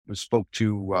spoke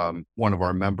to one of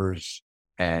our members,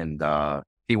 and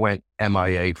he went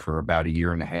MIA for about a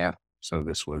year and a half. So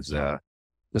this was a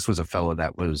fellow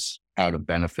that was out of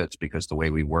benefits because the way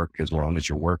we work, as long as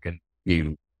you're working,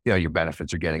 your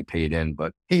benefits are getting paid in.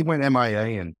 But he went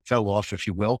MIA and fell off, if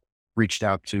you will. Reached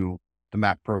out to the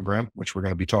MAP program, which we're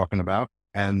going to be talking about,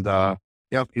 and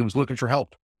he was looking for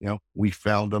help. We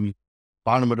found him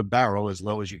bottom of the barrel, as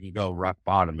low as you can go, rock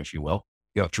bottom, if you will.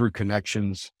 Through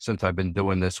connections. Since I've been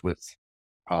doing this with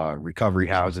recovery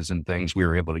houses and things, we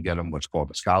were able to get him what's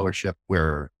called a scholarship,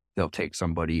 where they'll take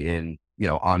somebody in,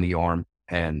 on the arm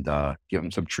and give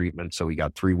him some treatment. So he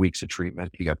got 3 weeks of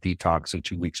treatment. He got detox and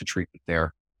 2 weeks of treatment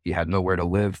there. He had nowhere to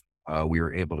live. We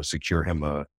were able to secure him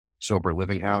a sober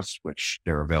living house, which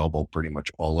they're available pretty much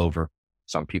all over.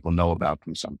 Some people know about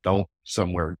them, some don't.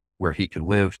 Somewhere where he could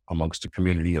live amongst a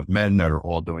community of men that are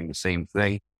all doing the same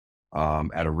thing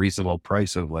at a reasonable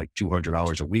price of like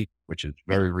 $200 a week, which is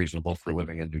very reasonable for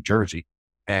living in New Jersey.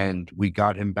 And we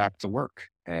got him back to work,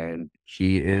 and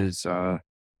he is,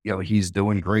 he's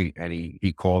doing great. And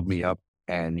he called me up,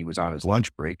 and he was on his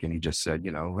lunch break, and he just said,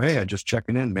 hey, I'm just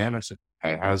checking in, man. I said,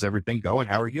 hey, how's everything going?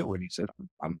 How are you? And he said,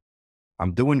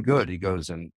 I'm doing good. He goes,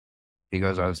 I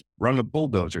was running a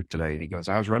bulldozer today. And he goes,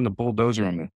 I was running the bulldozer.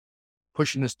 I'm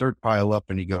pushing this dirt pile up.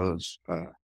 And he goes,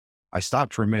 I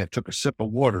stopped for a minute, took a sip of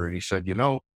water. And he said,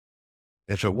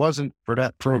 if it wasn't for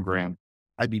that program,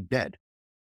 I'd be dead.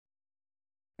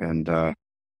 And I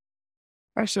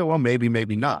said, well, maybe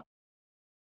not.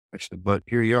 I said, but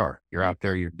here you are. You're out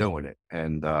there, you're doing it.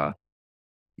 And,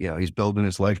 he's building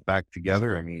his life back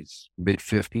together. I mean, he's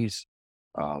mid-50s.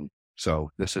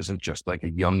 So this isn't just like a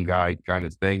young guy kind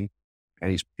of thing. And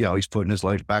he's putting his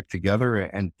life back together,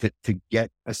 and to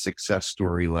get a success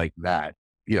story like that,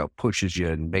 pushes you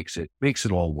and makes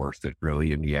it all worth it,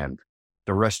 really, in the end.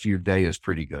 The rest of your day is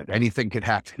pretty good. Anything could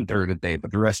happen during the day,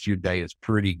 but the rest of your day is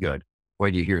pretty good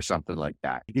when you hear something like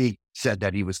that. He said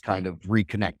that he was kind of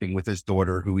reconnecting with his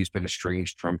daughter, who he's been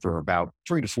estranged from for about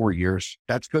 3 to 4 years.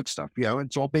 That's good stuff.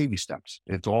 It's all baby steps.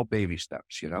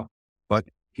 But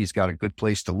he's got a good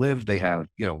place to live. They have,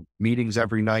 meetings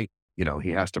every night.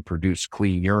 He has to produce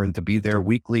clean urine to be there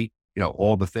weekly,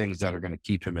 all the things that are going to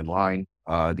keep him in line.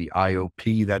 The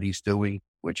IOP that he's doing,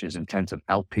 which is intensive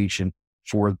outpatient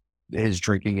for his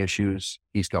drinking issues.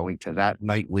 He's going to that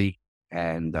nightly.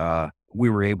 And we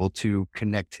were able to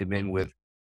connect him in with,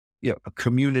 a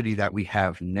community that we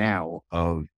have now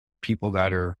of people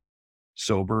that are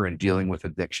sober and dealing with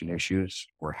addiction issues,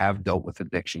 or have dealt with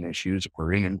addiction issues,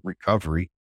 or in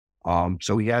recovery.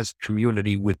 So he has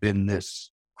community within this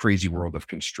crazy world of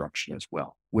construction as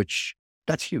well, which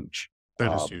that's huge.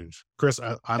 That is huge. Chris,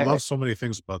 I love so many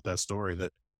things about that story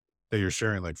that you're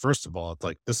sharing. Like, first of all, it's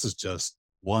like, this is just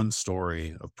one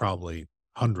story of probably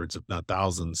hundreds, if not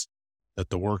thousands, that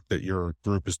the work that your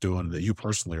group is doing, that you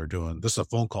personally are doing. This is a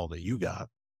phone call that you got.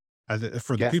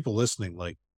 For the people listening,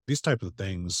 like, these type of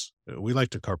things, we like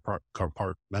to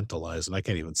compartmentalize, and I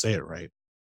can't even say it right.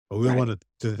 But we wanted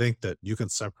to think that you can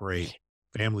separate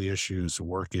family issues,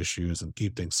 work issues, and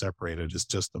keep things separated is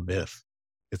just a myth.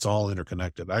 It's all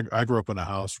interconnected. I grew up in a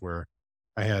house where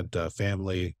I had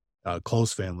family,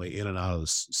 close family, in and out of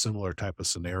similar type of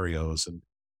scenarios. And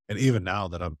even now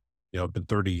that I've been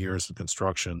 30 years in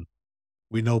construction,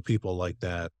 we know people like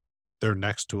that. They're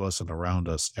next to us and around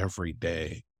us every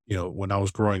day. When I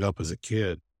was growing up as a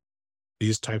kid,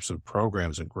 these types of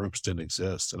programs and groups didn't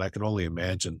exist. And I can only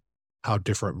imagine how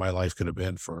different my life could have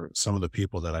been for some of the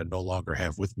people that I no longer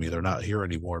have with me. They're not here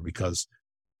anymore because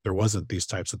there wasn't these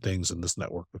types of things in this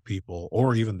network of people,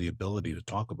 or even the ability to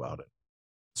talk about it.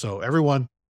 So everyone,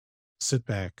 sit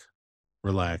back,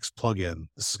 relax, plug in.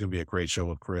 This is going to be a great show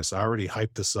with Chris. I already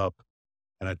hyped this up,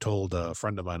 and I told a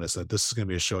friend of mine, I said, this is going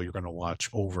to be a show you're going to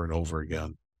watch over and over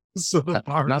again. So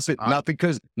not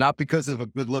because of a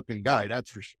good looking guy, that's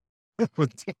for sure.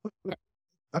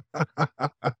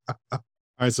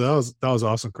 All right, so that was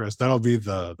awesome, Chris. That'll be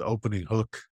the opening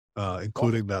hook,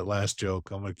 including that last joke.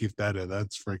 I'm going to keep that in.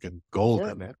 That's freaking golden.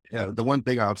 Yeah, man. Yeah, the one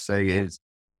thing I'll say is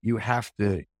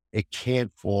it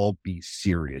can't all be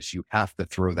serious. You have to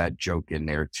throw that joke in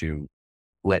there to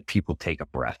let people take a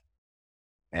breath.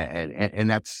 And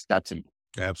that's important.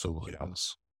 Absolutely.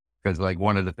 Because like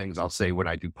one of the things I'll say when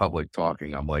I do public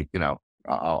talking, I'm like,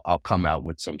 I'll come out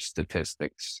with some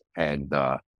statistics, and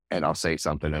I'll say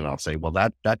something, and I'll say, well,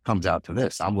 that comes out to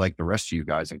this. I'm like the rest of you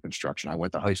guys in construction. I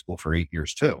went to high school for 8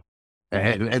 years too.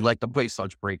 And like the place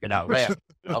starts breaking out.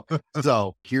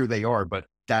 So here they are, but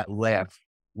that laugh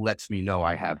lets me know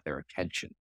I have their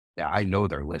attention. Yeah, I know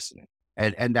they're listening.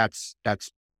 And that's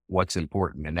what's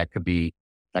important. And that could be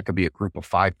a group of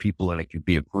 5 people, and it could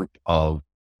be a group of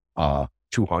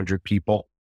 200 people.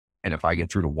 And if I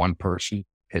get through to one person,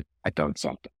 I've done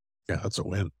something. Yeah, that's a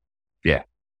win. Yeah.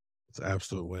 It's an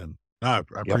absolute win. No, I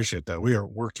Yep. appreciate that.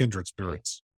 We're kindred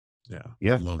spirits. Yeah.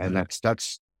 Yeah. Love And that.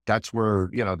 that's where,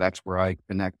 that's where I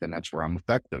connect and that's where I'm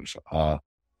effective.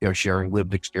 Sharing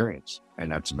lived experience.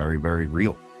 And that's very, very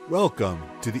real. Welcome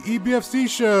to the EBFC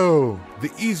Show,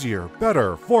 the easier,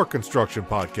 better for construction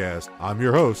podcast. I'm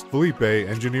your host, Felipe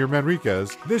Engineer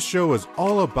Manriquez. This show is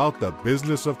all about the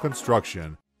business of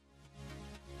construction.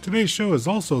 Today's show is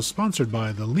also sponsored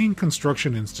by the Lean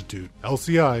Construction Institute.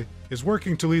 LCI is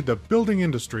working to lead the building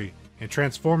industry in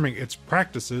transforming its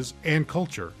practices and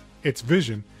culture. Its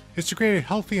vision is to create a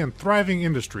healthy and thriving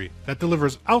industry that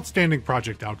delivers outstanding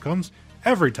project outcomes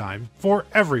every time for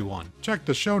everyone. Check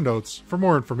the show notes for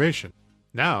more information.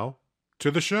 Now,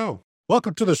 to the show.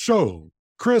 Welcome to the show,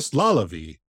 Chris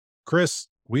Lalevee. Chris,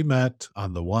 we met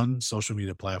on the one social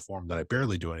media platform that I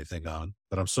barely do anything on,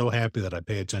 but I'm so happy that I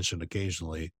pay attention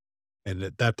occasionally. And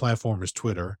that platform is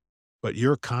Twitter. But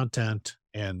your content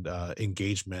and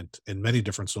engagement in many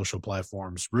different social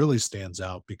platforms really stands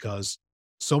out because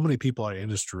so many people in our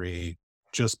industry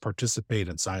just participate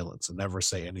in silence and never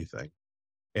say anything.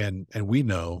 And we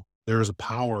know there is a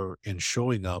power in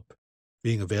showing up,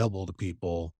 being available to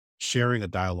people, sharing a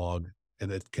dialogue,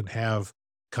 and it can have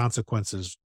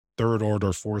consequences, third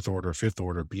order, fourth order, fifth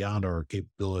order, beyond our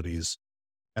capabilities.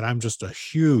 And I'm just a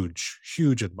huge,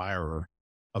 huge admirer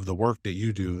of the work that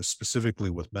you do, specifically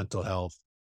with mental health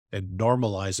and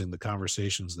normalizing the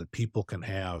conversations that people can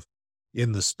have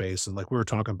in the space. And like we were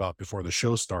talking about before the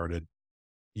show started,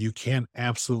 you can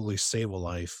absolutely save a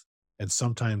life. And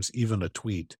sometimes even a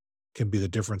tweet can be the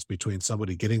difference between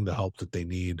somebody getting the help that they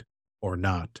need or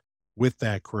not. With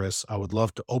that, Chris, I would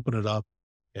love to open it up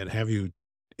and have you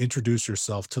introduce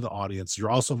yourself to the audience. You're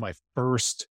also my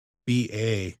first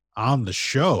BA on the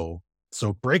show.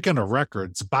 So breaking a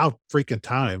record, it's about freaking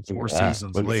time, 4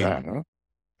 seasons late. Huh?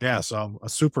 Yeah, so I'm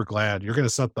super glad. You're going to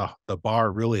set the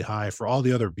bar really high for all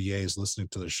the other BAs listening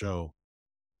to the show.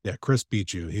 Yeah, Chris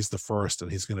beat you. He's the first,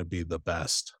 and he's going to be the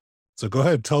best. So go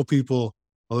ahead and tell people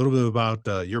a little bit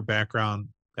about your background.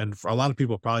 And for a lot of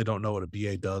people probably don't know what a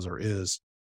BA does or is.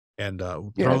 And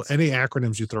any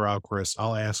acronyms you throw out, Chris,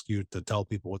 I'll ask you to tell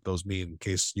people what those mean in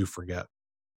case you forget.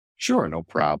 Sure, no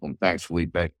problem. Thanks,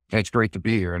 Felipe. It's great to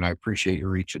be here, and I appreciate you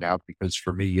reaching out because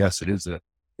for me, yes, it is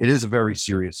a very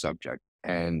serious subject.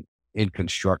 And in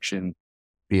construction,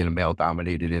 being a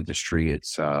male-dominated industry,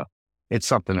 it's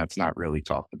something that's not really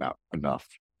talked about enough.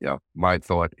 My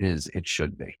thought is it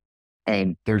should be,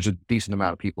 and there's a decent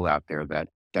amount of people out there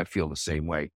that feel the same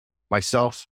way.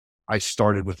 Myself, I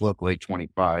started with Local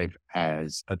 825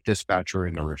 as a dispatcher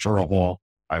in the referral hall.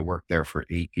 I worked there for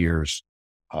 8 years.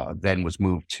 Then was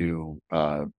moved to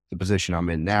the position I'm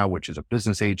in now, which is a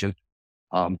business agent.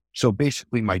 So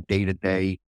basically my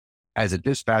day-to-day as a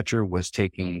dispatcher was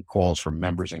taking calls from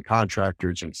members and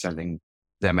contractors and sending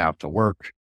them out to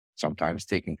work, sometimes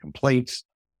taking complaints,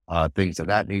 things of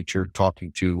that nature,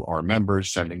 talking to our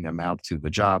members, sending them out to the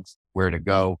jobs, where to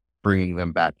go, bringing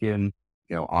them back in,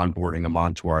 onboarding them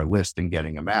onto our list and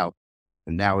getting them out.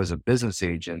 And now as a business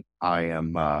agent, I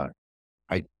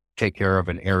take care of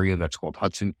an area that's called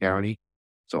Hudson County.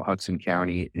 So Hudson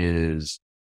County is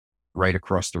right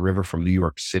across the river from New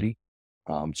York City.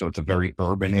 So it's a very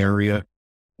urban area,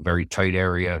 very tight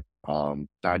area,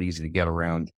 not easy to get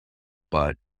around,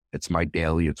 but it's my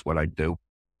daily, it's what I do.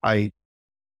 I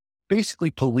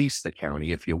basically police the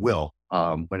county, if you will,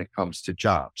 when it comes to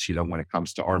jobs, when it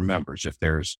comes to our members. If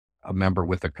there's a member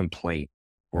with a complaint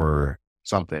or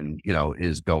something,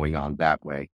 is going on that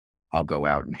way, I'll go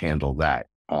out and handle that.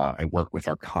 I work with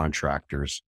our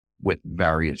contractors with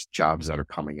various jobs that are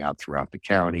coming out throughout the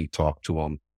county, talk to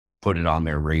them, put it on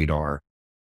their radar,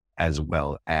 as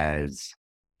well as,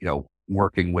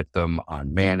 working with them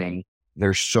on manning.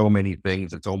 There's so many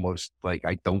things. It's almost like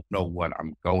I don't know what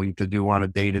I'm going to do on a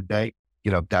day-to-day.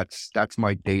 That's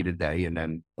my day-to-day. And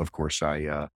then, of course,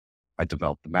 I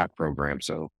developed the MAP program.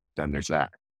 So then there's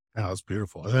that. Oh, that's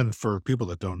beautiful. And then for people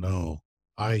that don't know,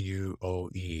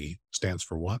 IUOE stands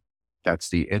for what? That's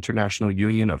the International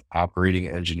Union of Operating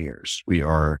Engineers. We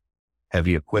are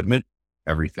heavy equipment,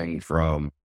 everything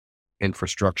from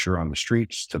infrastructure on the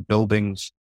streets to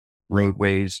buildings,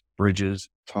 roadways, bridges,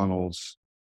 tunnels.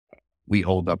 We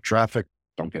hold up traffic.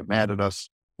 Don't get mad at us.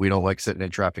 We don't like sitting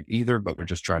in traffic either, but we're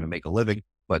just trying to make a living.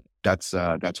 But that's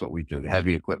what we do,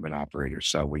 heavy equipment operators.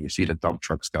 So when you see the dump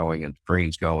trucks going and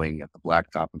cranes going and the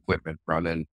blacktop equipment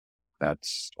running,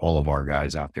 that's all of our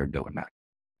guys out there doing that.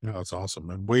 Yeah, that's awesome.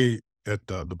 And we at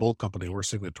the Bolt Company, we're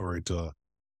signatory to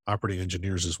operating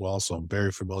engineers as well. So I'm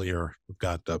very familiar. We've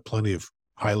got plenty of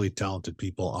highly talented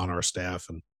people on our staff,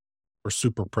 and we're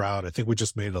super proud. I think we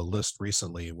just made a list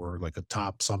recently. We're like a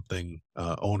top something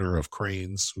owner of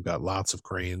cranes. We've got lots of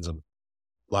cranes and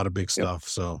a lot of big Yep. stuff.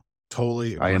 So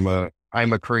totally, I am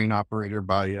a crane operator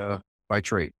by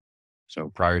trade. So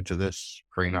prior to this,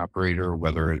 crane operator,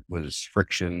 whether it was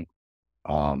friction,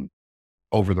 um,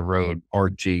 over the road,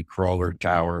 RT, crawler,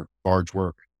 tower, barge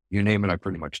work, you name it, I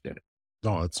pretty much did it.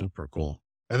 no, that's super cool.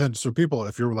 And then, so people,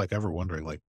 if you're like ever wondering,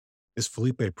 like, is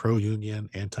Felipe pro union,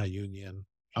 anti union?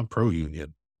 I'm pro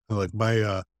union. Like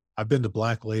I've been to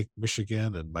Black Lake,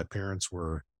 Michigan, and my parents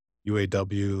were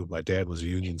UAW. My dad was a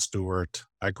union steward.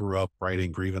 I grew up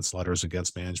writing grievance letters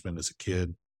against management as a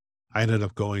kid. I ended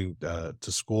up going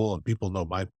to school, and people know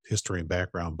my history and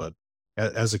background. But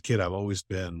as a kid, I've always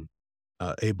been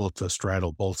able to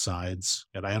straddle both sides,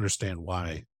 and I understand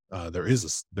why. There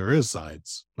is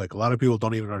sides. Like a lot of people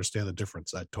don't even understand the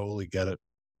difference. I totally get it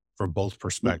from both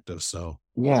perspectives. So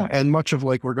Yeah. And much of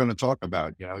like we're going to talk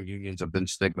about, unions have been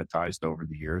stigmatized over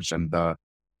the years and,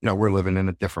 we're living in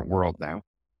a different world now.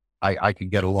 I could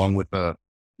get along with a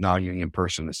non-union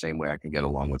person the same way I can get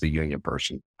along with a union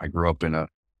person. I grew up in a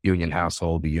union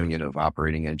household, the union of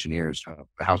operating engineers,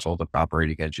 household of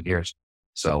operating engineers.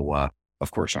 So,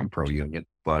 of course I'm pro-union,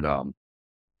 but,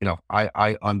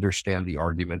 I understand the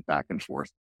argument back and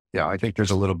forth. Yeah. I think there's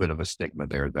a little bit of a stigma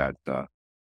there that,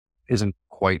 isn't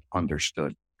quite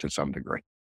understood to some degree.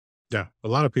 yeah, a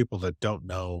lot of people that don't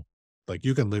know, like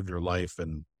you can live your life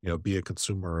and, be a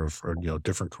consumer of, or,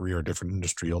 different career, different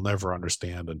industry. You'll never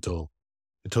understand until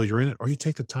you're in it, or you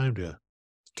take the time to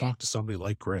talk to somebody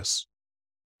like Chris.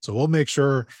 So we'll make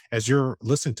sure as you're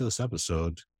listening to this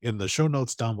episode in the show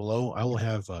notes down below, I will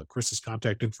have Chris's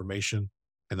contact information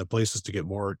and the places to get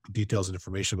more details and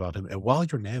information about him. And while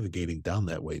you're navigating down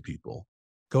that way, people,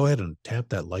 go ahead and tap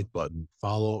that like button,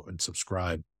 follow and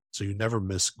subscribe so you never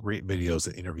miss great videos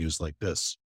and interviews like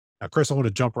this. Now, Chris, I want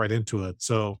to jump right into it.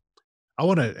 So I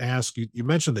want to ask you, you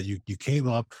mentioned that you came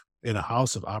up in a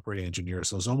house of operating engineers.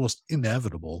 So it was almost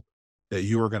inevitable that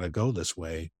you were going to go this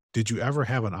way. Did you ever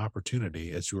have an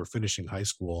opportunity as you were finishing high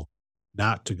school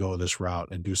not to go this route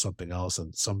and do something else?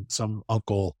 And some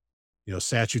uncle,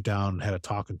 sat you down, had a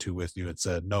talking to with you and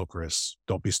said, no, Chris,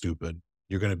 don't be stupid.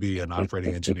 You're going to be an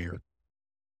operating engineer.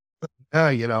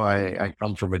 I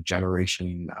come from a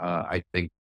generation, I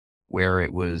think, where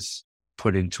it was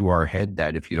put into our head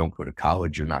that if you don't go to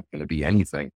college, you're not going to be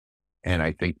anything. And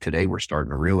I think today we're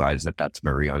starting to realize that that's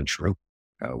very untrue.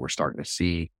 We're starting to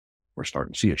see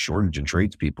a shortage in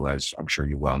tradespeople, as I'm sure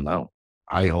you well know.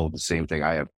 I hold the same thing.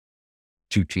 I have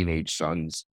two teenage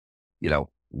sons,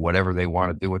 whatever they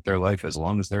want to do with their life, as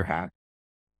long as they're happy.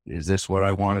 Is this what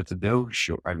I wanted to do?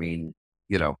 Sure. I mean,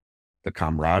 the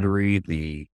camaraderie,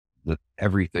 the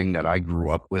everything that I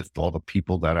grew up with, all the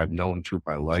people that I've known through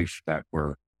my life that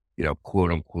were,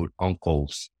 quote unquote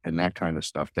uncles and that kind of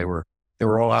stuff. They were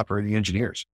all operating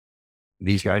engineers.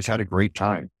 These guys had a great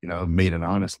time, made an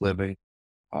honest living,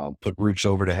 put roofs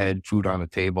over the head, food on the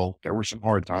table. There were some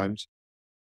hard times,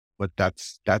 but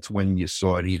that's when you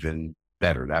saw it even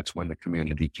better. That's when the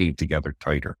community came together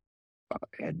tighter.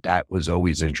 And that was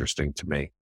always interesting to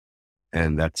me.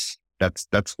 And that's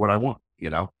what I want.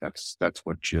 That's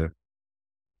what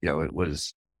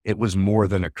it was more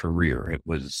than a career. It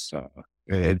was,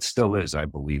 it still is, I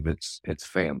believe it's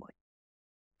family,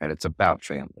 and it's about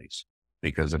families,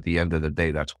 because at the end of the day,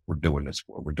 that's what we're doing this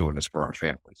for. We're doing this for our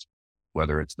families,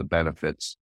 whether it's the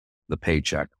benefits, the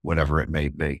paycheck, whatever it may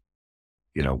be.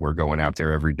 We're going out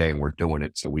there every day and we're doing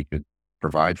it so we could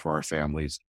provide for our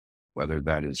families, whether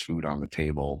that is food on the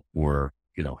table or,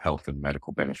 health and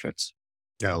medical benefits.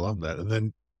 Yeah, I love that. And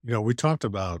then, we talked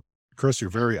about, Chris, you're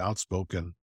very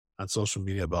outspoken on social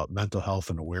media about mental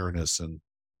health and awareness. And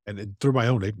through my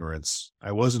own ignorance,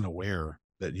 I wasn't aware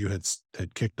that you had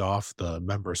kicked off the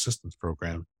member assistance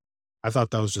program. I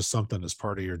thought that was just something as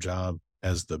part of your job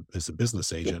as a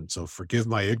business agent. So forgive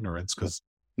my ignorance, because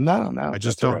No, I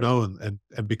just that's all don't right. know.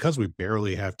 And because we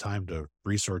barely have time to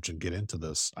research and get into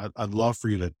this, I'd love for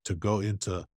you to go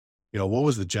into, what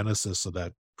was the genesis of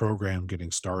that program getting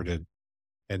started?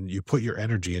 And you put your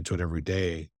energy into it every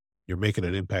day. You're making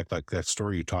an impact, like that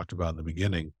story you talked about in the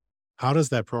beginning. How does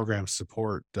that program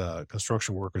support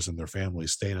construction workers and their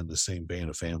families staying in the same vein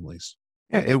of families?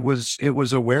 Yeah, it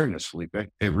was awareness, Felipe.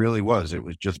 It really was. It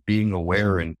was just being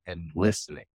aware and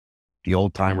listening. The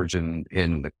old timers in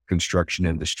the construction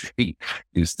industry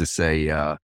used to say,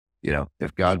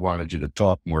 if God wanted you to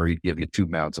talk more, he'd give you two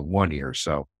mouths and one ear.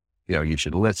 So, you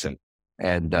should listen.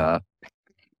 And,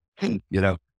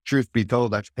 truth be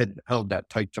told, I've held that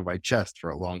tight to my chest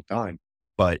for a long time,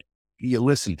 but you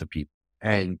listen to people.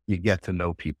 and you get to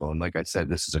know people. And like I said,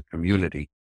 this is a community.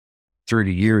 Through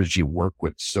the years, you work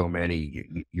with so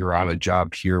many. You're on a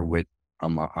job here with,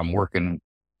 I'm working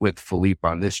with Philippe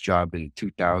on this job in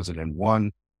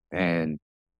 2001. And,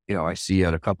 I see you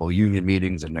at a couple of union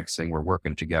meetings, and next thing we're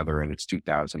working together and it's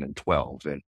 2012.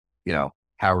 And,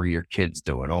 how are your kids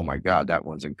doing? Oh my God, that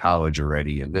one's in college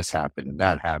already. And this happened and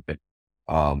that happened.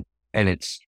 And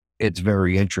it's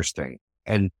very interesting.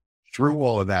 And through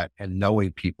all of that and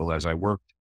knowing people as I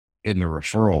worked in the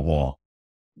referral hall,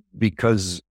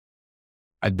 because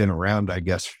I've been around, I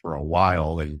guess, for a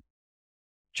while, and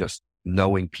just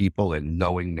knowing people and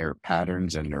knowing their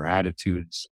patterns and their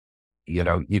attitudes,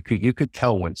 you could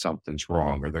tell when something's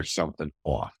wrong or there's something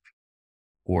off,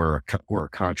 or a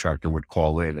contractor would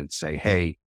call in and say,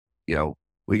 hey,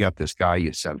 we got this guy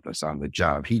you sent us on the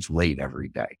job. He's late every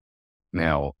day.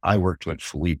 Now, I worked with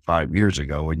Philippe 5 years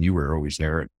ago, and you were always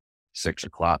there at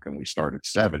 6:00, and we started at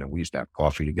 7, and we used to have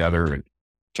coffee together and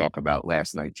talk about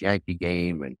last night's Yankee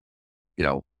game and,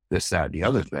 this, that, and the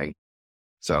other thing.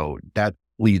 So that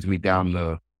leads me down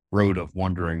the road of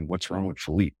wondering what's wrong with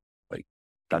Philippe. Like,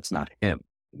 that's not him.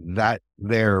 That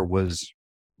there was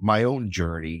my own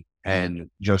journey, and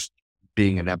just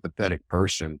being an empathetic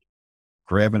person,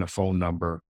 grabbing a phone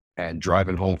number and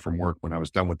driving home from work when I was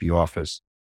done with the office,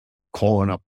 calling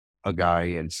up a guy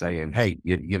and saying, hey,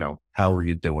 how are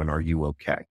you doing? Are you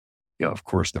okay? Of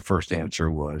course, the first answer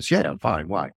was, yeah, I'm fine.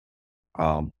 Why?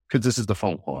 Because this is the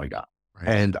phone call I got. Right.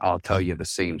 And I'll tell you the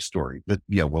same story that,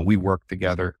 when we worked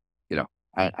together,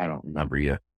 I don't remember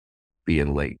you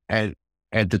being late. And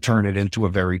to turn it into a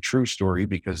very true story,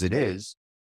 because it is,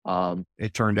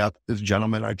 it turned out that this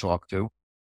gentleman I talked to,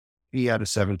 he had a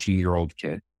 17-year-old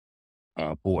kid,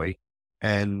 boy,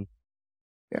 and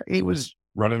he was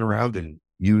running around and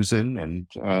using,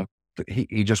 and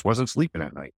he just wasn't sleeping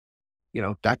at night.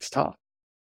 That's tough.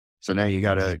 So now you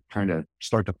got to kind of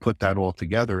start to put that all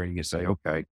together, and you say,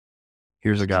 okay,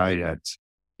 here's a guy that's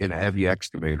in a heavy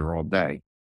excavator all day.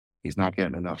 He's not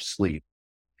getting enough sleep.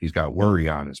 He's got worry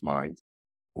on his mind.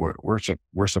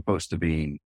 We're supposed to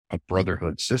be a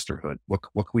brotherhood, sisterhood. What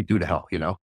can we do to help?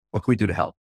 What can we do to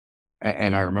help?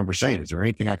 And I remember saying, is there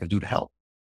anything I can do to help?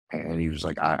 And he was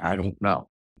like, I don't know.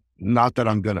 Not that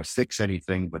I'm going to fix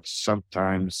anything, but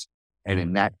sometimes, and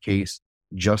in that case,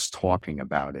 just talking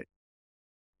about it,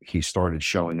 he started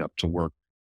showing up to work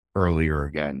earlier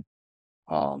again.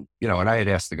 And I had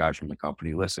asked the guy from the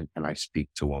company, listen, can I speak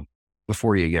to him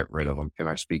before you get rid of him? Can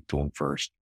I speak to him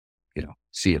first?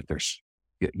 See if there's,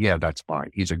 yeah, that's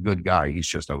fine. He's a good guy. He's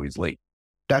just always late.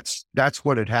 That's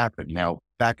what had happened. Now,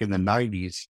 back in the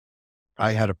 90s,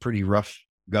 I had a pretty rough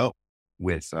go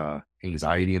with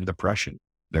anxiety and depression.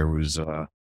 There was about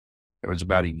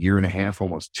 1.5 years,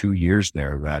 almost 2 years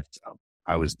there that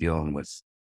I was dealing with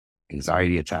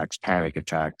anxiety attacks, panic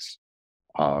attacks,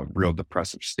 real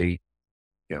depressive state,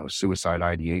 suicide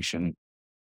ideation,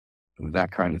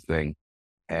 that kind of thing.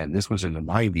 And this was in the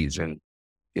 90s. And,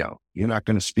 you're not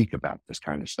going to speak about this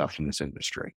kind of stuff in this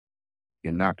industry.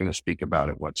 You're not going to speak about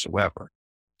it whatsoever.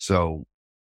 So,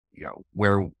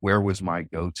 where was my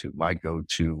go-to? My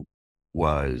go-to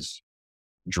was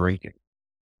drinking.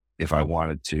 If I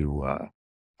wanted to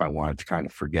kind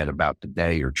of forget about the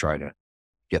day or try to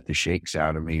get the shakes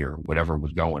out of me or whatever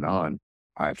was going on,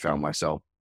 I found myself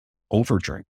over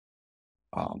drink.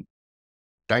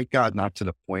 Thank God, not to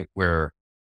the point where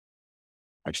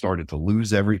I started to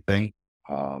lose everything.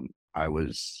 I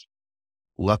was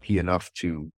lucky enough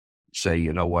to say,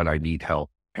 you know what, I need help.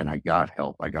 And I got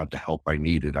help. I got the help I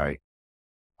needed. I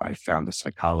found a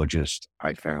psychologist.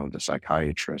 I found a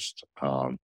psychiatrist.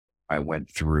 I went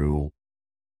through,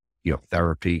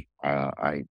 therapy.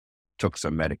 I took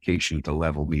some medication to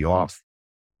level me off,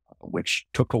 which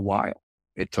took a while.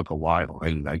 It took a while.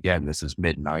 And again, this is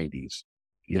mid-90s.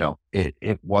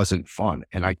 It wasn't fun.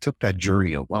 And I took that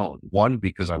journey alone. One,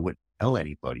 because I wouldn't tell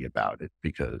anybody about it,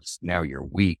 because now you're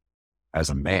weak as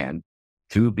a man.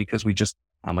 Two, because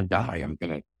I'm a guy. I'm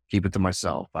going to keep it to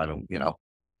myself. I don't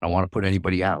want to put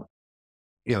anybody out.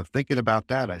 Thinking about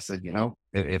that, I said,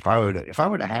 if I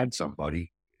would have had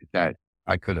somebody that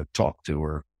I could have talked to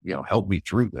or, help me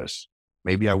through this,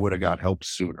 maybe I would have got help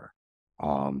sooner.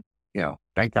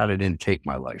 Thank God I didn't take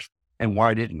my life. And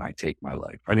why didn't I take my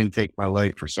life? I didn't take my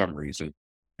life for some reason.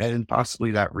 And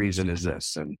possibly that reason is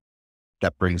this. And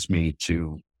that brings me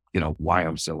to, why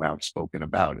I'm so outspoken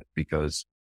about it, because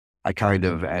I kind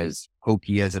of, as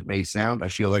hokey as it may sound, I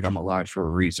feel like I'm alive for a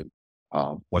reason.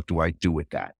 What do I do with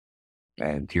that?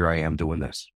 And here I am doing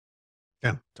this.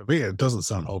 Yeah, to me, it doesn't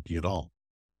sound hokey at all.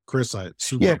 Chris, I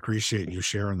super appreciate you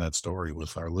sharing that story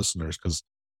with our listeners, because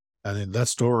I mean, that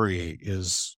story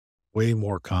is way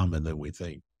more common than we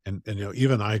think. And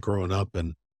even I growing up,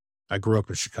 and I grew up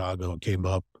in Chicago and came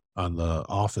up on the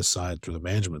office side through the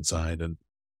management side. And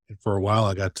for a while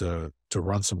I got to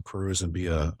run some crews and be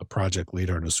a project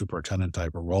leader and a superintendent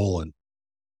type of role. And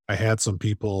I had some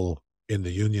people in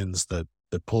the unions that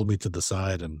pulled me to the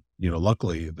side, and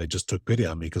luckily they just took pity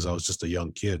on me because I was just a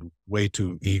young kid, way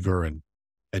too eager and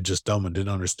just dumb and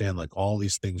didn't understand like all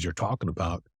these things you're talking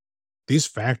about. These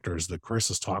factors that Chris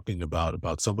is talking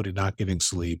about somebody not getting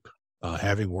sleep,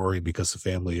 having worry because of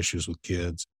family issues with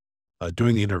kids,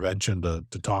 doing the intervention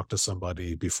to talk to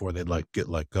somebody before they get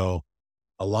let go.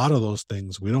 A lot of those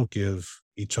things we don't give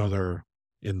each other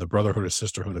in the brotherhood or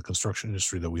sisterhood of construction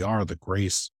industry that we are, the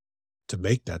grace to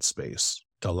make that space,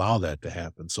 to allow that to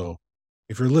happen. So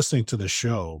if you're listening to the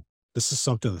show, this is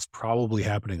something that's probably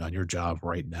happening on your job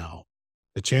right now.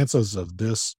 The chances of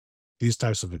these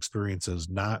types of experiences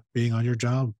not being on your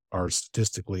job are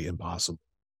statistically impossible.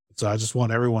 So I just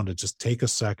want everyone to just take a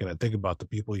second and think about the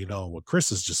people what Chris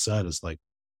has just said is like,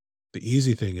 the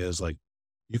easy thing is like,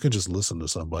 you can just listen to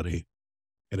somebody.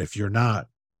 And if you're not,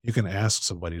 you can ask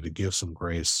somebody to give some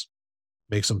grace,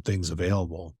 make some things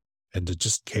available, and to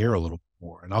just care a little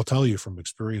more. And I'll tell you from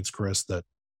experience, Chris, that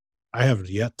I have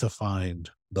yet to find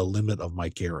the limit of my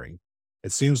caring.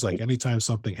 It seems like anytime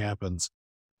something happens,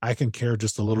 I can care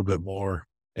just a little bit more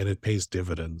and it pays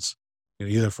dividends, and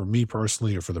either for me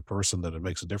personally or for the person that it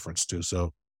makes a difference to.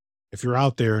 So if you're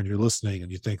out there and you're listening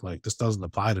and you think like this doesn't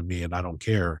apply to me and I don't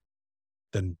care,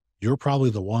 then you're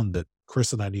probably the one that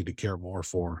Chris and I need to care more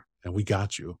for. And we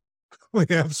got you. We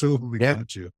absolutely Yeah.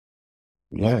 got you.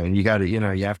 Yeah. And you got to, you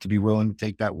have to be willing to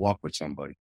take that walk with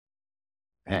somebody.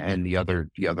 And the other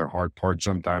hard part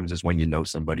sometimes is when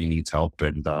somebody needs help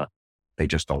and they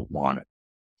just don't want it.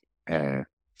 And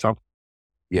so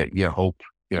yeah, you hope,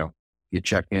 you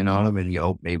check in on them and you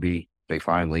hope maybe they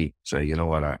finally say, you know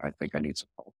what, I think I need some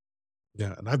help.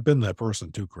 Yeah. And I've been that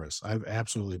person too, Chris. I've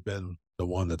absolutely been the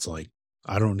one that's like,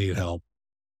 I don't need help.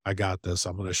 I got this.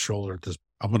 I'm going to shoulder this.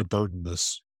 I'm going to burden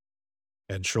this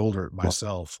and shoulder it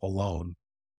myself alone.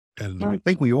 And I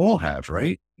think we all have,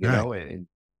 right? Right. It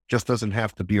just doesn't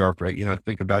have to be our,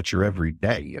 think about your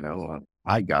everyday,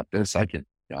 I got this. I can,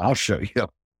 I'll show you.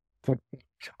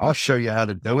 I'll show you how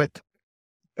to do it.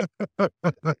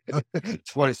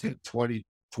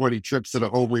 20 trips to the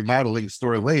home remodeling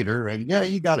store later. And yeah,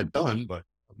 you got it done, but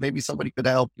maybe somebody could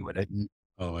help you with it.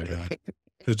 oh my God.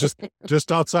 It's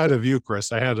just outside of you,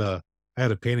 Chris, I had a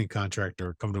painting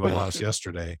contractor come to my house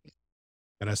yesterday,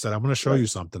 and I said, I'm going to show you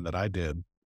something that I did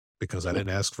because I didn't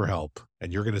ask for help,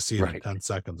 and you're going to see it in 10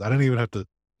 seconds. I didn't even have to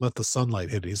let the sunlight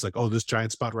hit it. He's like, oh, this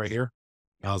giant spot right here.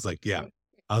 And I was like, yeah.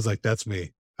 I was like, that's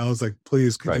me. I was like,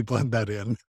 please, could you blend that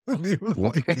in? And he was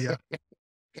like, yeah,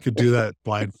 you could do that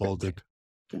blindfolded.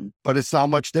 But it's not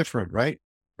much different, right?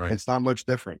 Right. It's not much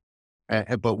different.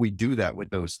 But we do that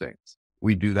with those things.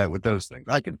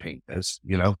 I can paint this,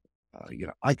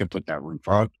 I can put that roof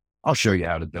on. I'll show you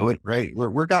how to do it. Right.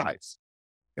 We're guys.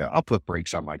 Yeah. I'll put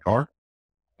brakes on my car.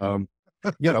 Whatever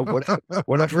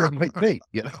it might be,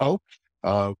 you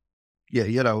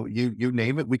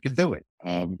name it, we can do it.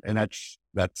 And that's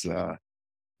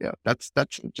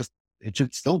just, it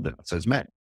should still do us as men,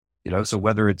 so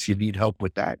whether it's, you need help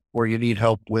with that or you need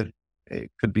help with, it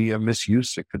could be a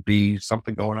misuse. It could be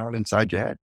something going on inside your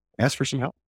head. Ask for some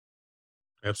help.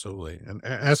 Absolutely. And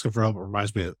asking for help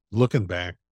reminds me of looking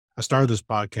back. I started this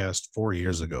podcast 4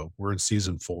 years ago. We're in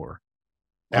season 4.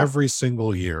 Wow. Every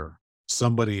single year,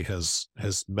 somebody has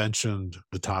mentioned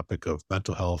the topic of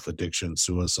mental health, addiction,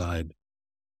 suicide.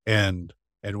 And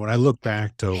when I look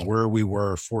back to where we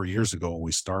were 4 years ago when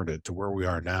we started to where we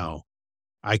are now,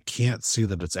 I can't see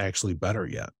that it's actually better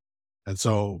yet. And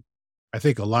so I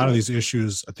think a lot of these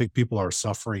issues, I think people are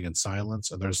suffering in silence,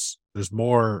 and there's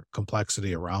more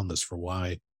complexity around this for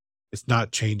why it's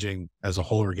not changing as a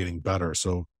whole or getting better.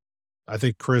 So I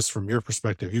think, Chris, from your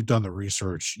perspective, you've done the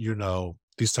research,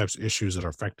 these types of issues that are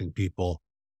affecting people.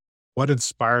 What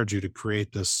inspired you to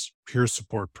create this peer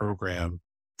support program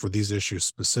for these issues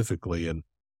specifically? And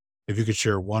if you could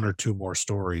share 1 or 2 more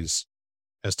stories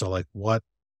as to like what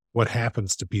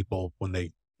happens to people when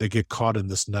they get caught in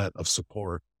this net of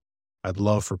support. I'd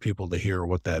love for people to hear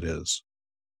what that is.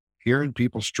 Hearing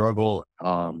people struggle,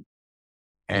 and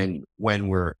when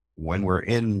we're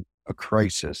in a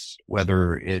crisis,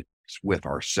 whether it's with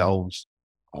ourselves,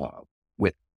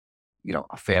 with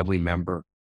a family member,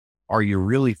 are you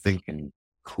really thinking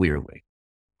clearly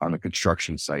on a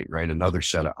construction site? Right, another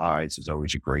set of eyes is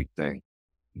always a great thing.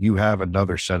 You have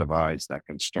another set of eyes that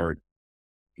can start,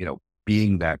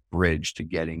 being that bridge to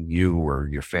getting you or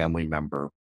your family member,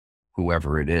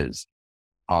 whoever it is,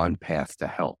 on path to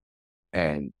help.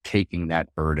 and taking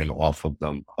that burden off of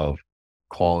them of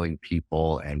calling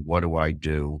people and what do I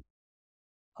do?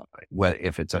 Well,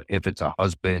 if it's a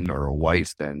husband or a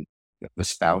wife, then the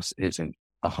spouse isn't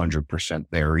 100%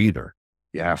 there either.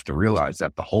 You have to realize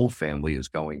that the whole family is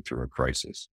going through a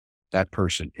crisis. That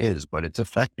person is, but it's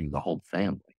affecting the whole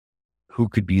family. Who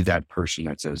could be that person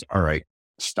that says, all right,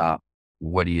 stop.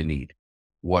 What do you need?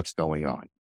 What's going on?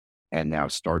 And now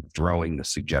start throwing the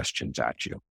suggestions at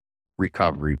you.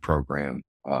 Recovery program,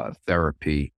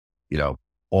 therapy,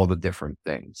 all the different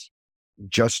things.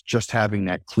 Just having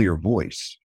that clear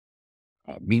voice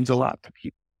means a lot to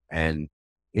people, and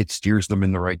it steers them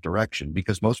in the right direction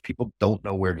because most people don't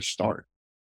know where to start.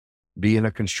 Being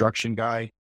a construction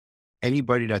guy,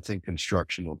 anybody that's in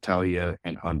construction will tell you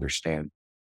and understand.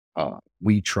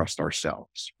 We trust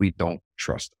ourselves. We don't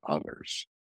trust others.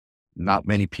 Not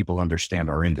many people understand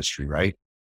our industry, right?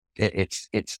 It's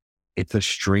a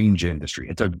strange industry.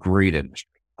 It's a great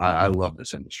industry. I love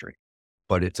this industry,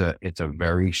 but it's a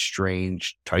very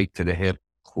strange, tight to the hip,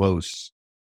 close.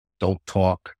 Don't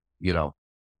talk,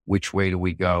 which way do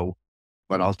we go?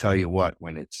 But I'll tell you what,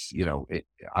 when it's,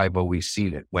 I've always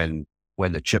seen it when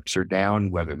the chips are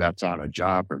down, whether that's on a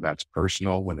job or that's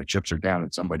personal, when the chips are down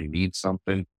and somebody needs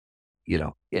something,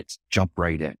 it's jump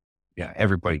right in. Yeah.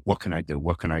 Everybody, what can I do?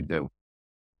 What can I do?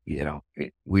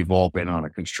 We've all been on a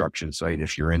construction site.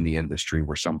 If you're in the industry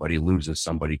where somebody loses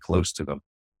somebody close to them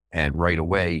and right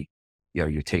away,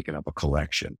 you're taking up a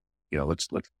collection, let's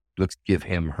give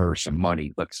him, her some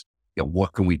money.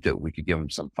 What can we do? We could give them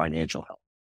some financial help.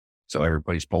 So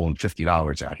everybody's pulling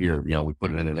 $50 out here. We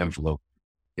put it in an envelope.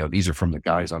 These are from the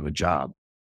guys on the job.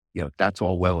 That's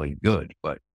all well and good,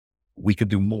 but we could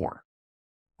do more.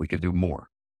 We could do more.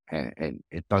 And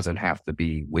it doesn't have to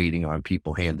be waiting on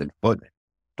people hand and foot,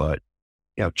 but,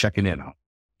 checking in on.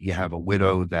 You have a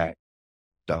widow that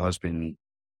the husband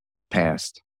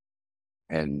passed,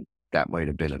 and that might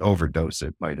have been an overdose.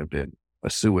 It might have been a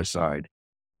suicide.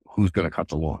 Who's going to cut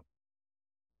the lawn?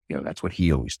 That's what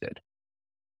he always did.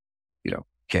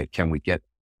 Can we get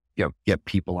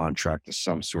people on track to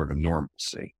some sort of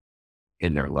normalcy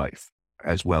in their life,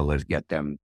 as well as get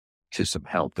them to some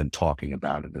help and talking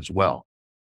about it as well.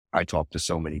 I talk to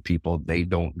so many people, they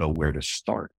don't know where to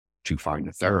start to find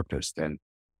a therapist. And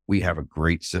we have a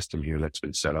great system here that's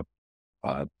been set up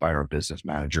by our business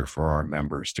manager for our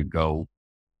members to go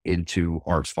into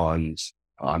our funds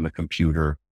on the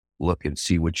computer, look and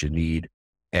see what you need.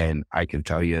 And I can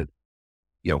tell you,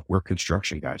 we're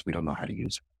construction guys. We don't know how to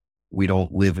use it. We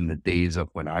don't live in the days of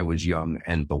when I was young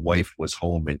and the wife was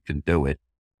home and can do it.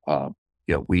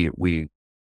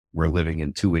 We're living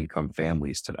in 2-income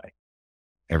families today.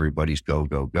 Everybody's go,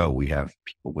 go, go. We have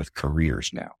people with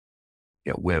careers now.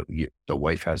 The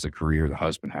wife has a career, the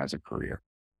husband has a career.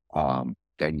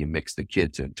 Then you mix the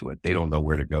kids into it. They don't know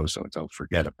where to go, so don't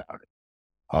forget about it.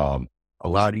 A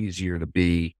lot easier to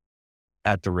be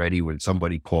at the ready when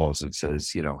somebody calls and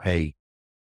says, hey,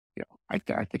 I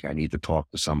think I need to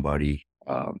talk to somebody.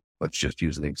 Let's just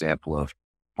use an example of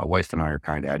my wife and I are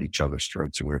kind of at each other's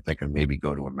throats, and we're thinking maybe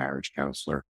go to a marriage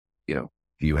counselor. Do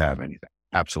you have anything?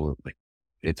 Absolutely.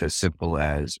 It's as simple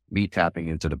as me tapping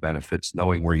into the benefits,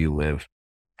 knowing where you live,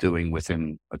 doing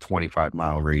within a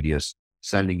 25-mile radius,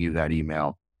 sending you that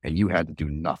email, and you had to do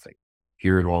nothing.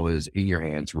 Here it all is in your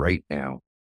hands right now.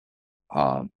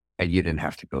 And you didn't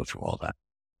have to go through all that.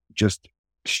 Just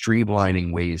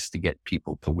streamlining ways to get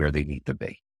people to where they need to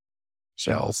be.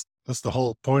 So that's the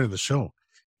whole point of the show.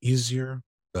 Easier,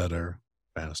 better,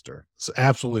 faster. It's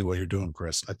absolutely what you're doing,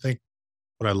 Chris. I think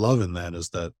what I love in that is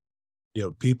that,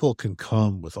 people can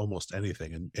come with almost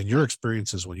anything. And your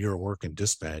experiences when you're working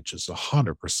dispatch is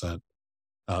 100%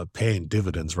 paying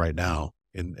dividends right now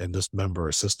in this member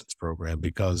assistance program,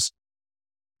 because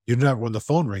when the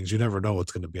phone rings, you never know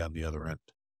what's going to be on the other end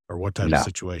or what type of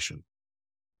situation.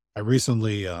 I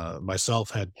recently,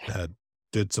 myself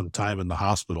did some time in the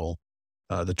hospital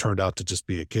that turned out to just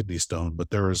be a kidney stone, but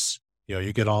there's,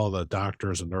 you get all the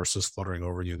doctors and nurses fluttering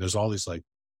over you. There's all these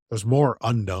there's more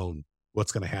unknown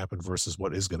what's going to happen versus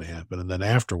what is going to happen. And then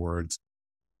afterwards,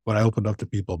 when I opened up to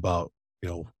people about,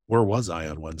 where was I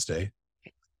on Wednesday?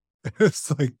 It's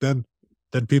then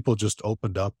people just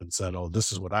opened up and said, oh,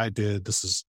 this is what I did.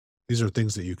 These are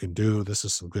things that you can do. This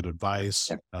is some good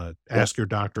advice. Ask your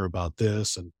doctor about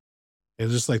this. And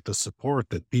it's just the support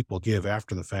that people give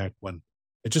after the fact, when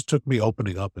it just took me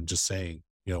opening up and just saying,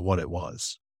 what it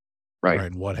was. Right.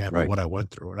 And what happened, what I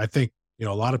went through. And I think, a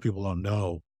lot of people don't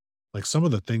know, some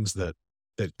of the things that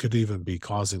could even be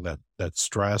causing that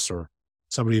stress, or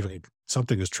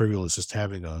something as trivial as just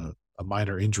having a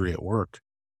minor injury at work.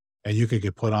 And you could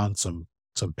get put on some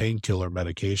painkiller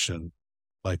medication,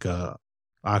 like a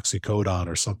oxycodone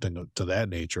or something to that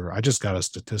nature. I just got a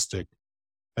statistic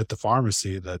at the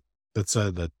pharmacy that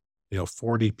said that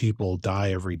 40 people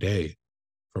die every day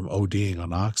from ODing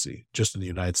on oxy just in the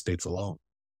United States alone.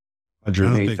 I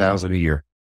don't think 108,000 a year.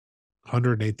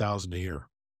 108,000 a year.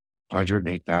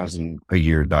 108,000 a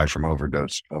year die from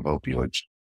overdose of opioids.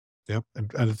 Yep.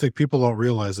 And I think people don't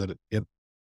realize that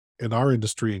in our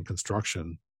industry in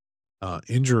construction,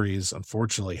 injuries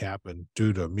unfortunately happen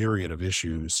due to a myriad of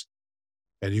issues.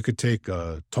 And you could take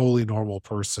a totally normal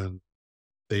person.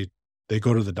 They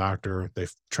go to the doctor, they're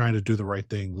trying to do the right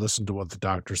thing, listen to what the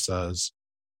doctor says.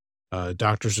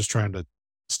 Doctor's just trying to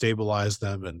stabilize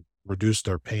them and reduce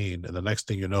their pain. And the next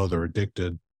thing you know, they're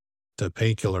addicted to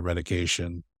painkiller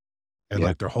medication. And Yeah.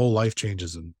 like their whole life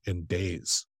changes in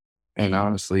days. And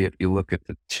honestly, if you look at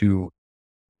the two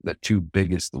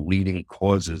biggest leading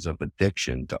causes of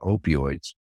addiction to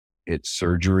opioids, it's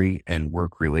surgery and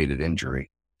work-related injury.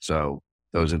 So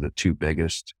those are the two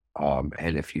biggest.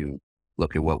 And if you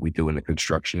look at what we do in the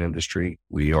construction industry,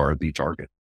 we are the target.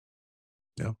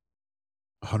 Yeah.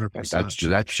 And 100%.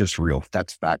 that's just real.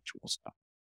 That's factual stuff.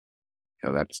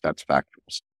 That's factual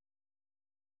stuff.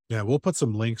 Yeah, we'll put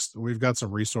some links. We've got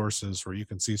some resources where you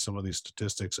can see some of these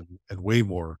statistics and way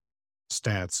more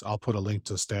stats. I'll put a link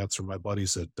to stats from my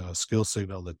buddies at Skill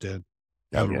Signal that did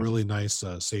have a Yeah. really nice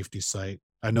safety site.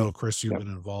 I know, Chris, you've Yep.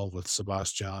 been involved with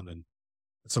Sebastian and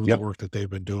some of Yep. the work that they've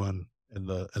been doing in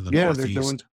the Yeah,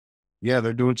 Northeast.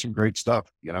 they're doing some great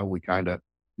stuff. We kind of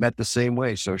met the same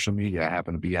way. Social media. I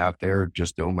happen to be out there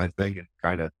just doing my thing,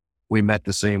 and we met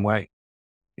the same way.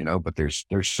 But there's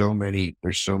so many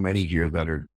here that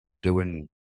are doing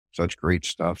such great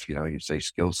stuff. You say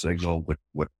Skill Signal with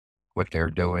what they're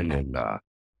doing, and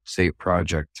Safe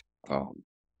Project. God,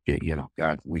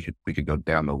 we could go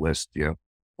down the list.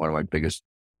 One of my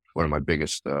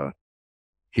biggest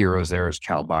heroes there is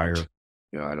Cal Byer.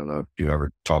 I don't know if you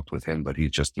ever talked with him, but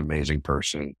he's just an amazing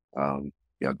person.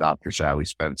 Dr. Sally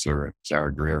Spencer and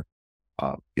Sarah Greer.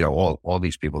 All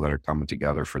these people that are coming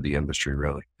together for the industry.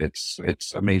 Really,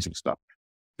 it's amazing stuff.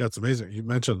 That's amazing. You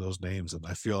mentioned those names, and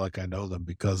I feel like I know them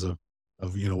because of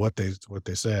what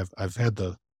they say. I've had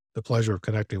the pleasure of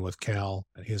connecting with Cal,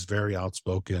 and he's very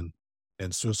outspoken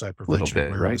in suicide prevention,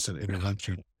 bit, awareness, and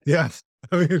intervention. Yeah,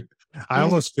 I mean, I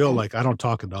almost feel like I don't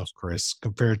talk enough, Chris,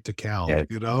 compared to Cal. Yeah.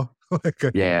 Like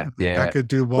Yeah. I could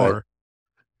do more.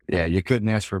 Yeah, you couldn't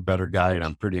ask for a better guy, and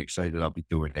I'm pretty excited. I'll be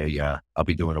doing a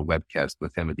webcast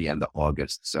with him at the end of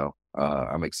August, so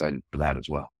I'm excited for that as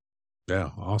well.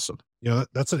 Yeah, awesome. Yeah,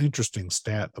 that's an interesting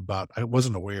stat about. I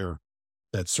wasn't aware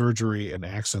that surgery and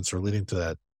accidents are leading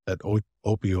to that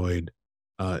opioid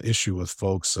issue with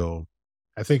folks. So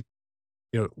I think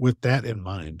with that in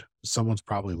mind, someone's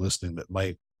probably listening that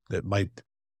might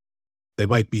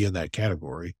be in that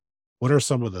category. What are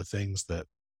some of the things that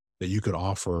you could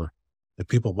offer that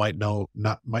people might not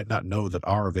know that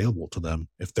are available to them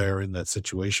if they're in that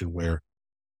situation where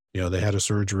they had a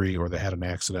surgery or they had an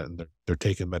accident and they're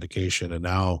taking medication, and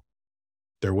now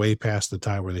they're way past the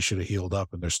time where they should have healed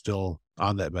up and they're still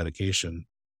on that medication?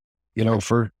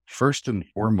 For first and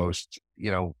foremost,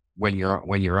 when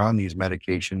you're on these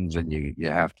medications, and you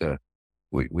have to,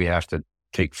 we have to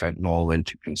take fentanyl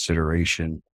into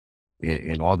consideration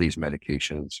in all these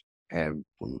medications. And,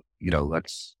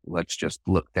 let's just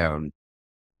look down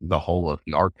the whole of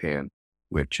Narcan,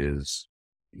 which is,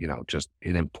 just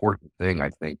an important thing, I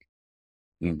think,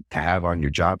 to have on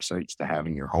your job sites, to have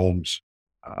in your homes.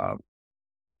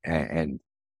 And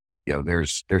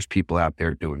there's people out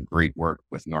there doing great work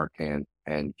with Narcan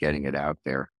and getting it out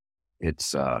there.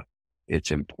 It's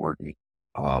important.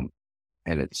 And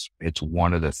it's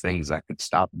one of the things that could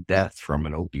stop death from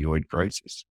an opioid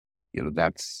crisis.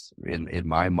 That's in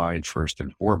my mind, first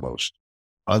and foremost.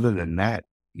 Other than that,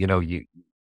 you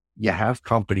have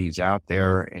companies out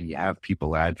there and you have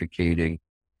people advocating.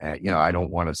 I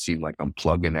don't want to seem like I'm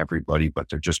plugging everybody, but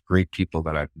they're just great people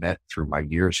that I've met through my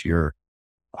years here.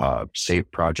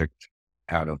 Safe Project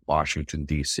out of Washington,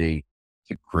 D.C.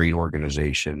 It's a great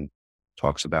organization,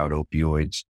 talks about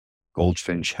opioids.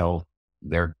 Goldfinch Health,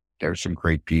 they're some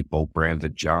great people.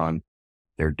 Brandon John,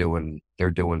 they're doing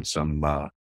some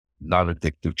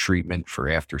non-addictive treatment for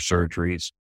after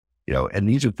surgeries. And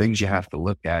these are things you have to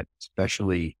look at,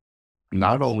 especially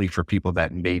not only for people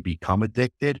that may become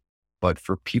addicted, but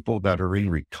for people that are in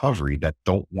recovery that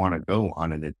don't want to go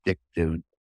on an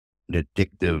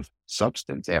addictive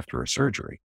substance after a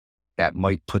surgery that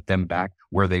might put them back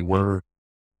where they were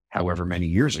however many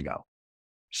years ago.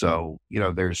 So,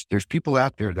 there's people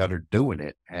out there that are doing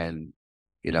it, and,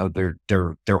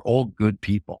 they're all good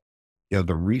people.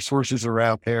 The resources are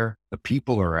out there, the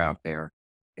people are out there,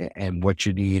 And what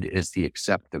you need is the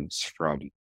acceptance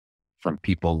from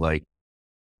people, like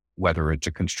whether it's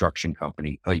a construction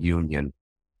company, a union,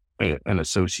 an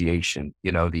association.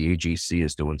 The AGC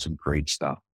is doing some great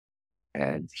stuff.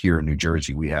 And here in New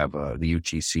Jersey, we have the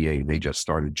UTCA. They just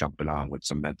started jumping on with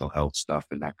some mental health stuff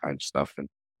and that kind of stuff, and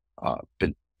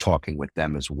been talking with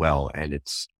them as well. And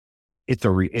it's a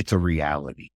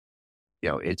reality.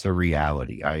 It's a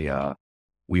reality.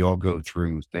 We all go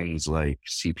through things like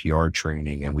CPR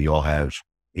training, and we all have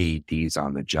AEDs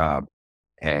on the job.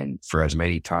 And for as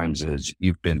many times as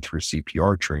you've been through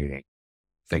CPR training,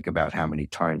 think about how many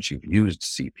times you've used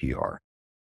CPR.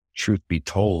 Truth be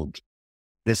told,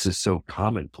 this is so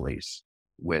commonplace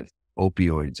with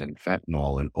opioids and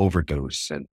fentanyl and overdose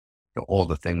and all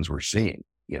the things we're seeing.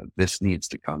 This needs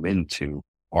to come into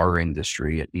our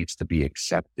industry. It needs to be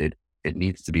accepted. It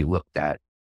needs to be looked at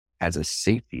as a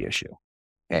safety issue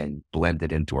and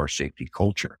blended into our safety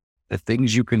culture. The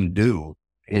things you can do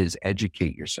is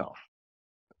educate yourself,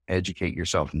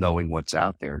 knowing what's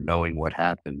out there, knowing what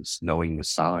happens, knowing the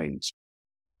signs.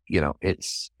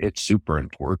 It's super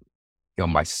important.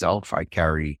 Myself, I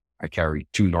carry 2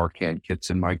 Narcan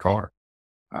kits in my car.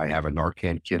 I have a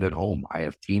Narcan kit at home. I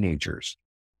have teenagers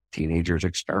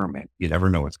experiment. You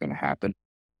never know what's going to happen.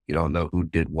 You don't know who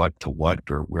did what to what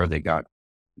or where they got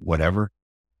whatever.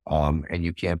 And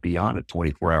you can't be on it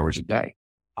 24 hours a day.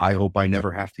 I hope I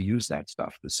never have to use that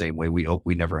stuff the same way we hope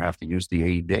we never have to use the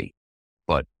AED.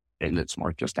 But isn't it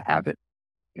smart just to have it?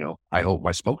 I hope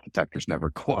my smoke detectors never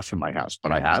go off in my house,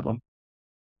 but I have them.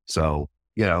 So,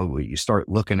 you start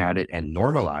looking at it and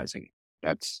normalizing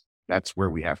it. That's where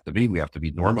we have to be. We have to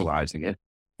be normalizing it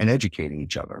and educating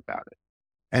each other about it.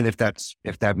 And if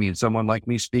that means someone like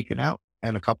me speaking out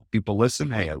and a couple people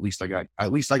listen, hey, at least I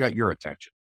got your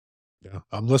attention. Yeah,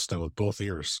 I'm listening with both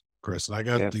ears, Chris, and I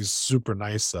got these super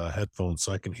nice headphones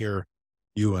so I can hear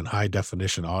you in high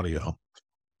definition audio.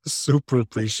 Super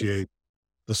appreciate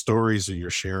the stories that you're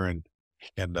sharing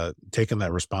and taking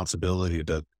that responsibility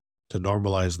to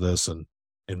normalize this and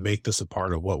make this a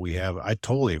part of what we have. I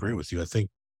totally agree with you. I think,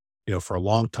 for a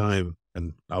long time,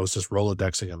 and I was just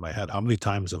Rolodexing in my head, how many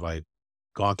times have I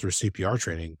gone through CPR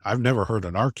training? I've never heard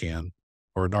a Narcan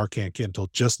or a Narcan kit until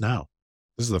just now.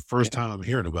 This is the first time I'm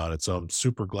hearing about it. So I'm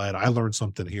super glad I learned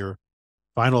something here.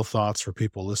 Final thoughts for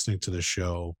people listening to the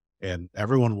show, and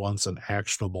everyone wants an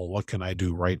actionable, what can I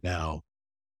do right now?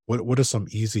 What are some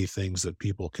easy things that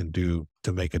people can do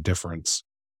to make a difference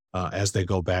as they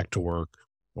go back to work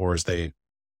or as they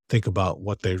think about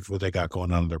what they got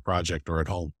going on in their project or at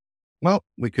home? Well,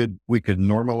 we could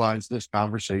normalize this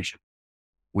conversation.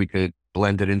 We could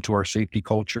blend it into our safety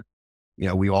culture.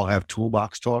 We all have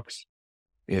toolbox talks.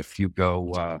 If you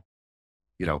go,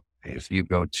 to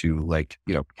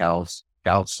Cal's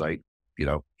site,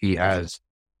 he has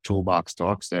toolbox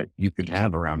talks that you can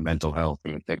have around mental health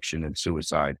and addiction and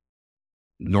suicide.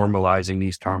 Normalizing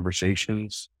these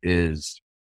conversations is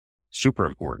super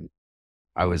important.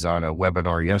 I was on a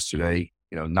webinar yesterday,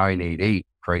 988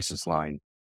 crisis line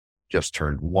just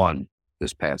turned 1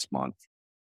 this past month.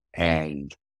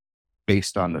 And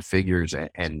based on the figures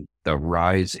and the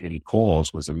rise in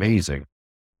calls was amazing.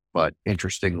 But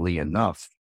interestingly enough,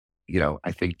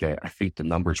 I think the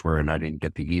numbers were, and I didn't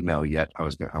get the email yet. I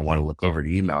want to look over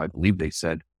the email. I believe they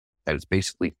said that it's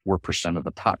basically 4% of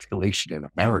the population in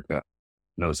America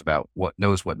knows what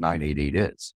 988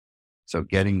 is. So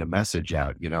getting the message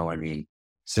out,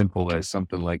 simple as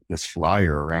something like this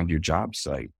flyer around your job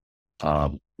site,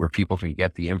 where people can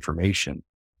get the information,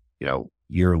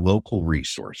 your local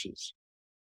resources,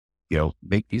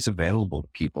 make these available to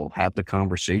people, have the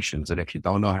conversations. And if you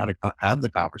don't know how to have the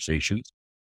conversations,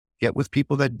 get with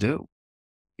people that do,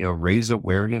 raise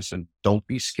awareness and don't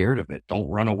be scared of it. Don't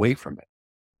run away from it.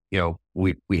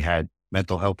 We had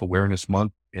Mental Health Awareness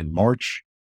Month in March,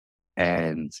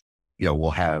 and,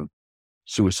 we'll have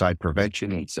suicide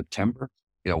prevention in September.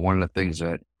 One of the things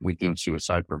that we do in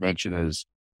suicide prevention is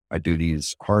I do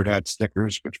these hard hat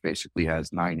stickers, which basically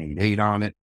has 988 on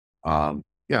it.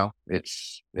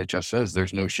 It just says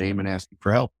there's no shame in asking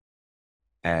for help.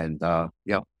 And,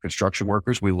 construction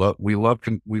workers, we love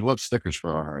stickers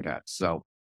for our hard hats. So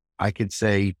I could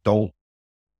say, don't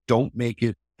make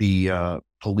it the,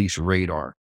 police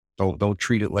radar. Don't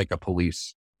treat it like a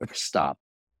police stop.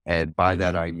 And by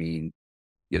that, I mean,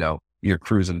 you're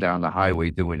cruising down the highway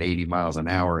doing 80 miles an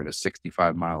hour in a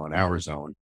 65 mile an hour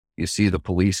zone. You see the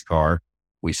police car.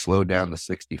 We slow down to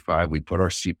 65. We put our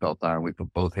seatbelt on. We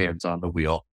put both hands on the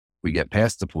wheel. We get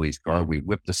past the police car. We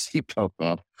whip the seatbelt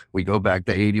up. We go back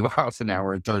to 80 miles an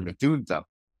hour and turn the tunes up.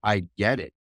 I get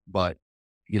it. But,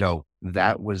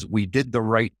 we did the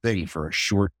right thing for a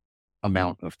short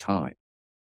amount of time.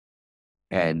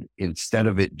 And instead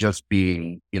of it just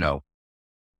being,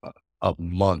 a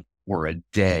month or a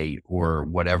day or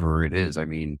whatever it is, I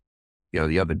mean,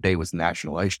 the other day was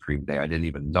National Ice Cream Day. I didn't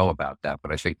even know about that,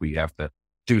 but I think we have to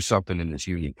do something in this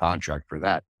union contract for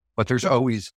that. But there's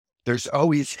always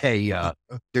a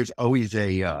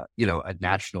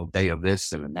national day of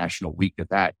this and a national week of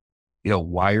that.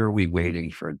 Why are we waiting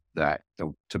for that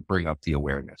to bring up the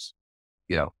awareness?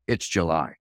 It's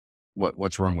July.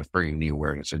 What's wrong with bringing the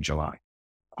awareness in July?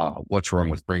 What's wrong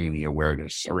with bringing the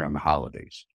awareness around the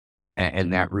holidays?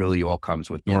 And that really all comes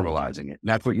with normalizing it. And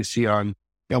that's what you see on,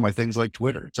 my things like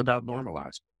Twitter. It's about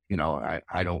normalizing.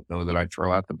 I don't know that I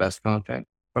throw out the best content,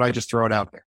 but I just throw it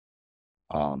out there.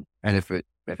 And if it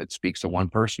speaks to one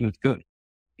person, it's good.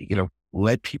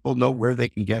 Let people know where they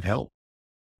can get help.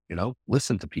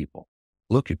 Listen to people,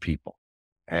 look at people,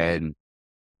 and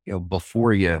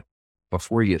before you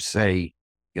say,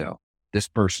 this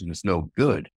person is no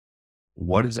good,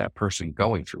 what is that person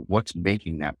going through? What's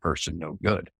making that person no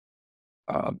good?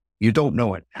 You don't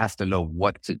know it, have to know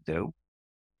what to do,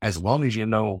 as long as you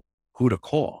know who to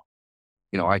call.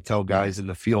 I tell guys in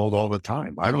the field all the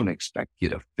time, I don't expect you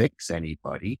to fix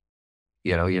anybody.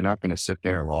 You're not going to sit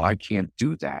there, well, I can't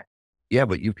do that. Yeah,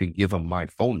 but you can give them my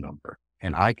phone number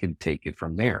and I can take it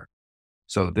from there.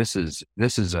 So this is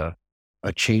a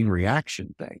chain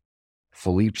reaction thing.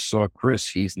 Philippe saw Chris,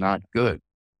 he's not good.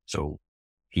 So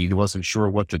he wasn't sure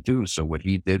what to do. So what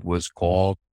he did was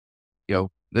call,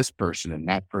 this person, and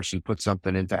that person put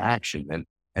something into action.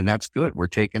 And that's good. We're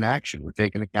taking action. We're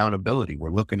taking accountability.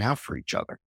 We're looking out for each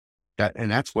other. And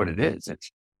that's what it is.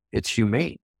 It's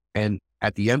humane. And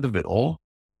at the end of it all,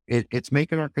 it's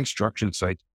making our construction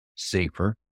sites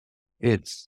safer.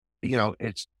 It's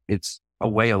a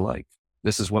way of life.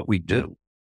 This is what we do.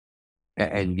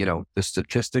 And the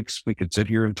statistics we could sit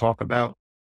here and talk about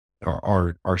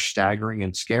are staggering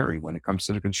and scary when it comes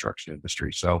to the construction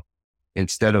industry. So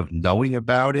instead of knowing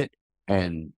about it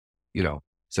and,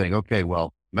 saying, okay,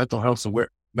 well, mental health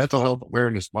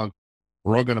awareness month,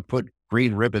 we're all going to put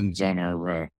green ribbons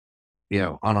on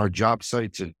our job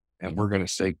sites and we're going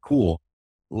to say, cool,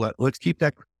 let's keep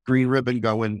that green ribbon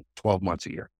going 12 months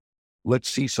a year. Let's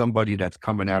see somebody that's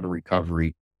coming out of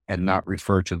recovery and not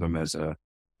refer to them as a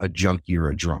junkie or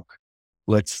a drunk.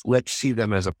 Let's see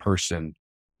them as a person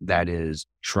that is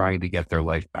trying to get their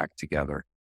life back together,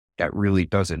 that really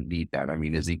doesn't need that. I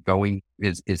mean, is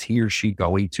he or she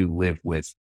going to live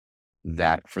with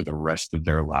that for the rest of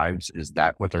their lives? Is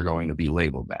that what they're going to be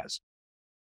labeled as?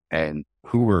 And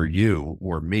who are you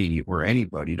or me or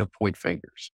anybody to point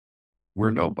fingers? We're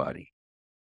nobody.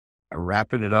 I'm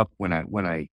wrapping it up. When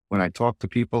I talk to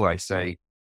people, I say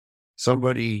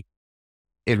somebody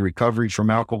in recovery from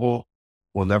alcohol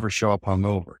will never show up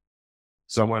hungover.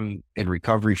 Someone in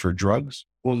recovery for drugs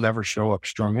will never show up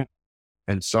strung.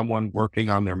 And someone working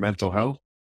on their mental health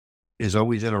is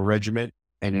always in a regimen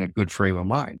and in a good frame of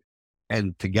mind.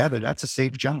 And together, that's a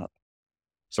safe job.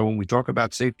 So when we talk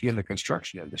about safety in the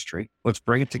construction industry, let's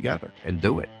bring it together and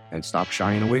do it and stop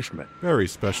shying away from it. Very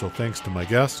special thanks to my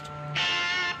guest.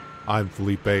 I'm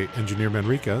Felipe Engineer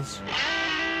Manriquez.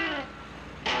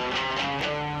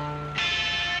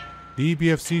 The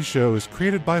EBFC show is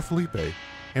created by Felipe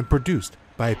and produced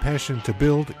by a passion to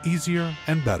build easier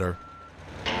and better.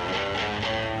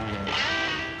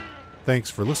 Thanks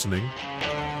for listening.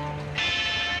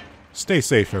 Stay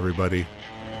safe, everybody.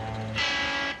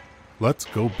 Let's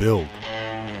go build.